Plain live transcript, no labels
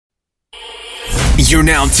You're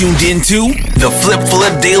now tuned into the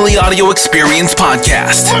Flip Daily Audio Experience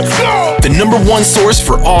Podcast. Let's go! The number one source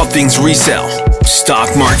for all things resale,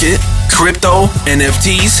 stock market, crypto,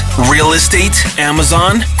 NFTs, real estate,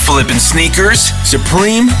 Amazon, flipping sneakers,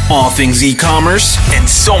 Supreme, all things e-commerce, and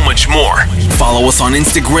so much more. Follow us on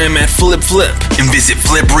Instagram at Flip and visit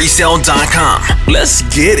flipresale.com. Let's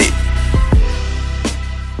get it.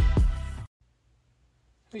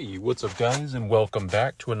 Hey, what's up guys, and welcome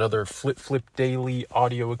back to another Flip Daily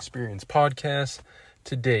Audio Experience Podcast.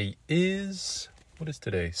 Today is, what is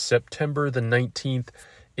today? September the 19th.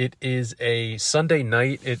 It is a Sunday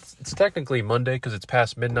night. It's technically Monday because it's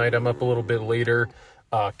past midnight. I'm up a little bit later,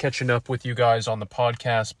 catching up with you guys on the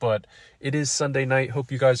podcast, but it is Sunday night.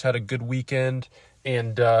 Hope you guys had a good weekend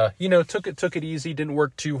and, took it easy. Didn't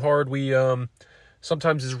work too hard. We,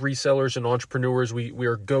 sometimes as resellers and entrepreneurs, we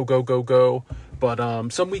are go.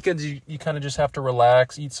 But some weekends you kind of just have to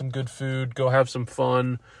relax, eat some good food, go have some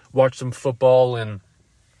fun, watch some football, and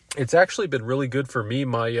it's actually been really good for me.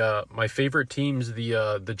 My favorite teams,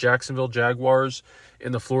 the Jacksonville Jaguars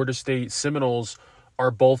and the Florida State Seminoles, are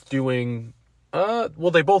both doing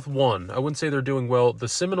they both won. I wouldn't say they're doing well. The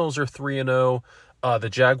Seminoles are 3-0. The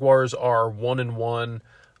Jaguars are 1-1.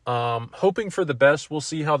 Hoping for the best. We'll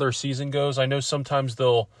see how their season goes. I know sometimes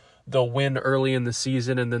they'll win early in the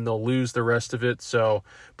season and then they'll lose the rest of it. So,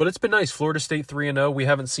 but it's been nice. Florida State 3-0. We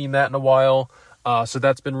haven't seen that in a while. So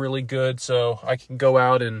that's been really good. So I can go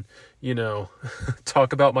out and,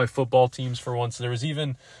 talk about my football teams for once. There was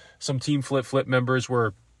even some Team Flip members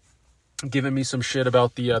were giving me some shit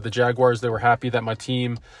about the Jaguars. They were happy that my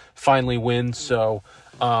team finally wins. So,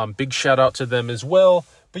 big shout out to them as well.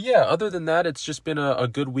 But yeah, other than that, it's just been a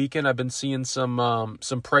good weekend. I've been seeing some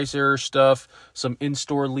price error stuff, some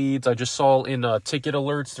in-store leads. I just saw in ticket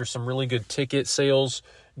alerts, there's some really good ticket sales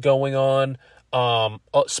going on.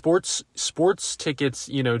 Sports tickets,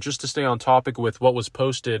 just to stay on topic with what was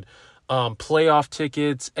posted, playoff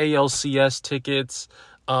tickets, ALCS tickets,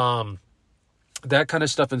 that kind of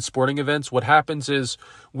stuff in sporting events. What happens is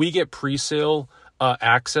we get pre-sale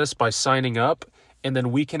access by signing up, and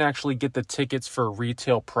then we can actually get the tickets for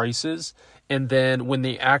retail prices. And then when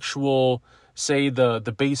the actual, say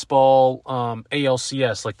the baseball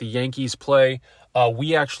ALCS, like the Yankees play,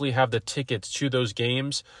 we actually have the tickets to those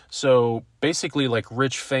games. So basically, like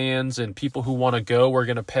rich fans and people who want to go, we're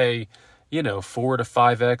going to pay, 4 to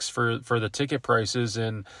 5x for the ticket prices.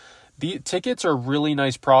 And the tickets are really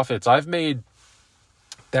nice profits. I've made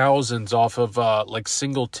thousands off of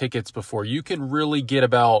single tickets before. You can really get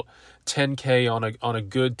about $10K on a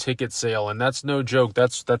good ticket sale, and that's no joke.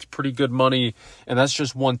 That's pretty good money, and that's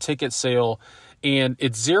just one ticket sale. And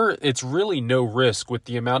it's really no risk with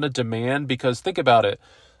the amount of demand, because think about it.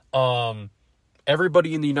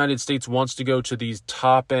 Everybody in the United States wants to go to these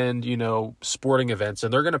top end, sporting events,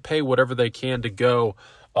 and they're going to pay whatever they can to go.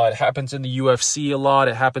 It happens in the UFC a lot.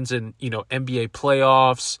 It happens in, NBA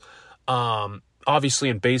playoffs. Obviously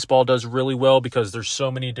in baseball does really well because there's so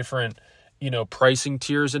many different, pricing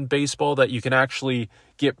tiers in baseball that you can actually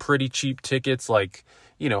get pretty cheap tickets, like,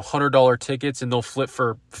 $100 tickets, and they'll flip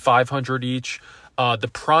for $500 each. The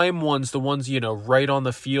prime ones, the ones, right on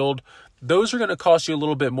the field, those are going to cost you a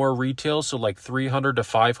little bit more retail. So like $300 to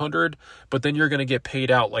 $500, but then you're going to get paid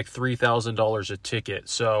out like $3,000 a ticket.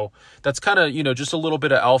 So that's kind of, just a little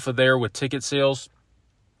bit of alpha there with ticket sales.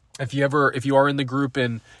 If you are in the group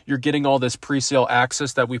and you're getting all this pre-sale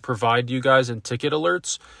access that we provide you guys in ticket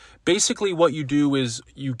alerts, basically what you do is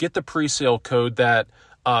you get the pre-sale code that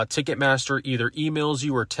Ticketmaster either emails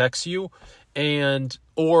you or texts you,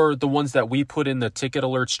 or the ones that we put in the ticket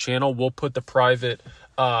alerts channel, we'll put the private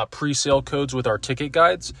pre-sale codes with our ticket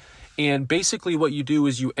guides. And basically what you do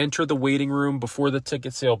is you enter the waiting room before the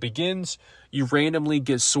ticket sale begins. You randomly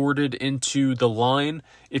get sorted into the line.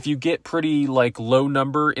 If you get pretty low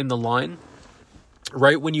number in the line,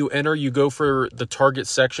 right when you enter, you go for the target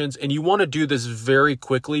sections, and you want to do this very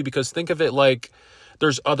quickly, because think of it like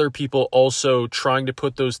there's other people also trying to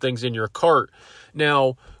put those things in your cart.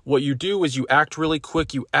 Now, what you do is you act really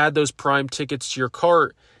quick. You add those prime tickets to your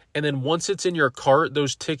cart, and then once it's in your cart,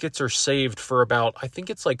 those tickets are saved for about, I think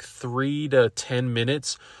it's 3 to 10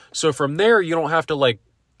 minutes. So from there, you don't have to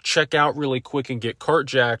check out really quick and get cart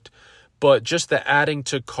jacked, but just the adding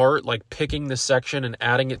to cart, picking the section and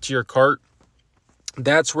adding it to your cart,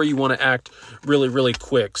 that's where you want to act really, really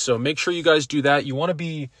quick. So make sure you guys do that. You want to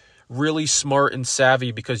be really smart and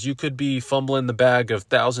savvy, because you could be fumbling the bag of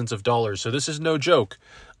thousands of dollars. So this is no joke.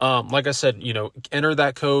 Like I said, enter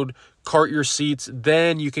that code, cart your seats.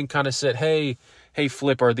 Then you can kind of say, hey, hey,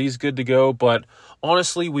 Flip, are these good to go? But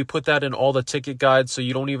honestly, we put that in all the ticket guides, so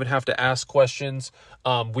you don't even have to ask questions.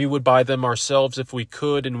 We would buy them ourselves if we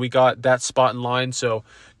could, and we got that spot in line. So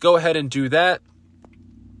go ahead and do that.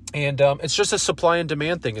 And it's just a supply and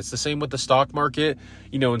demand thing. It's the same with the stock market.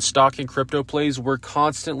 In stock and crypto plays, we're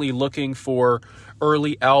constantly looking for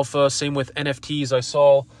early alpha. Same with NFTs. I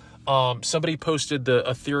saw somebody posted the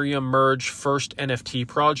Ethereum Merge first NFT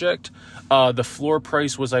project. The floor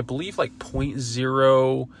price was, I believe, like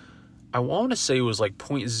 0.0. I want to say it was like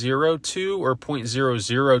 0.02 or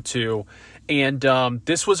 0.002. And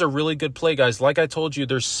this was a really good play, guys. Like I told you,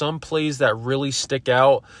 there's some plays that really stick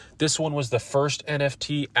out. This one was the first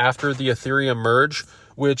NFT after the Ethereum merge,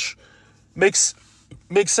 which makes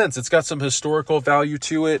sense. It's got some historical value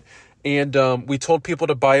to it. And we told people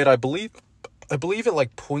to buy it, I believe at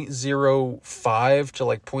like 0.05 to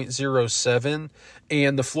like 0.07.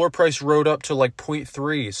 And the floor price rode up to like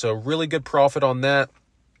 0.3. So really good profit on that.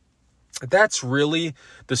 That's really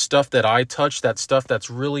the stuff that I touch, that stuff that's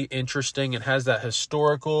really interesting. It has that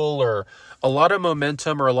historical or a lot of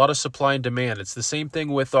momentum or a lot of supply and demand. It's the same thing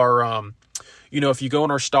with our, if you go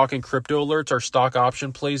in our stock and crypto alerts, our stock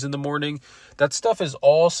option plays in the morning, that stuff is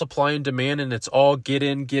all supply and demand, and it's all get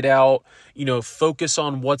in, get out, focus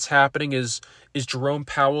on what's happening. Is Jerome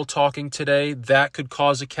Powell talking today? That could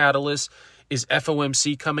cause a catalyst. Is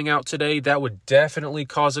FOMC coming out today? That would definitely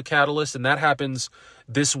cause a catalyst, and that happens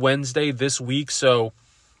this Wednesday, this week. So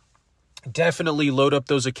definitely load up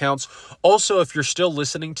those accounts. Also, if you're still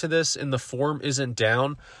listening to this and the form isn't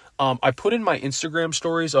down, I put in my Instagram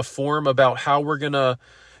stories a form about how we're going to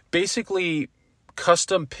basically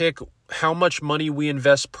custom pick how much money we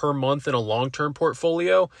invest per month in a long-term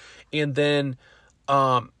portfolio, and then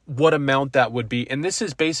what amount that would be. And this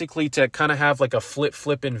is basically to kind of have like a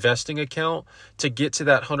flip investing account to get to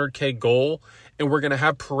that 100K goal. And we're going to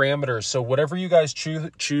have parameters. So whatever you guys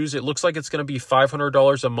choose, it looks like it's going to be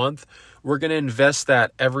 $500 a month. We're going to invest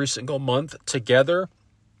that every single month together,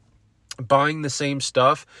 buying the same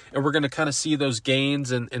stuff, and we're going to kind of see those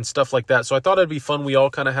gains and stuff like that. So I thought it'd be fun. We all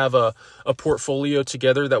kind of have a portfolio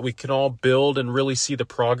together that we can all build and really see the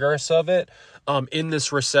progress of it in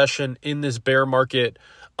this recession, in this bear market,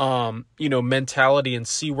 mentality, and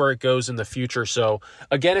see where it goes in the future. So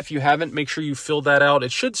again, if you haven't, make sure you fill that out.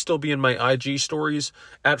 It should still be in my IG stories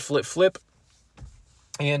at FlipFlip.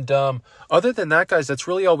 And other than that, guys, that's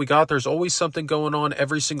really all we got. There's always something going on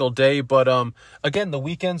every single day. But again, the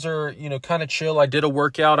weekends are, kind of chill. I did a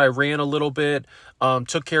workout. I ran a little bit,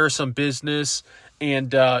 took care of some business,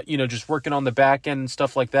 and, just working on the back end and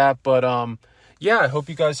stuff like that. But yeah, I hope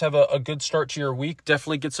you guys have a good start to your week.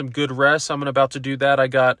 Definitely get some good rest. I'm about to do that. I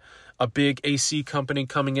got a big AC company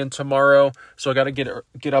coming in tomorrow, so I got to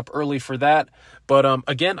get up early for that. But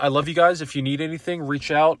again, I love you guys. If you need anything, reach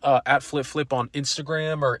out at FlipFlip on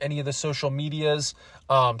Instagram or any of the social medias,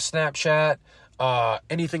 Snapchat,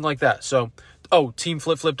 anything like that. So,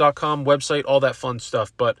 teamflipflip.com, website, all that fun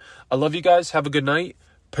stuff. But I love you guys. Have a good night.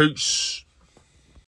 Peace.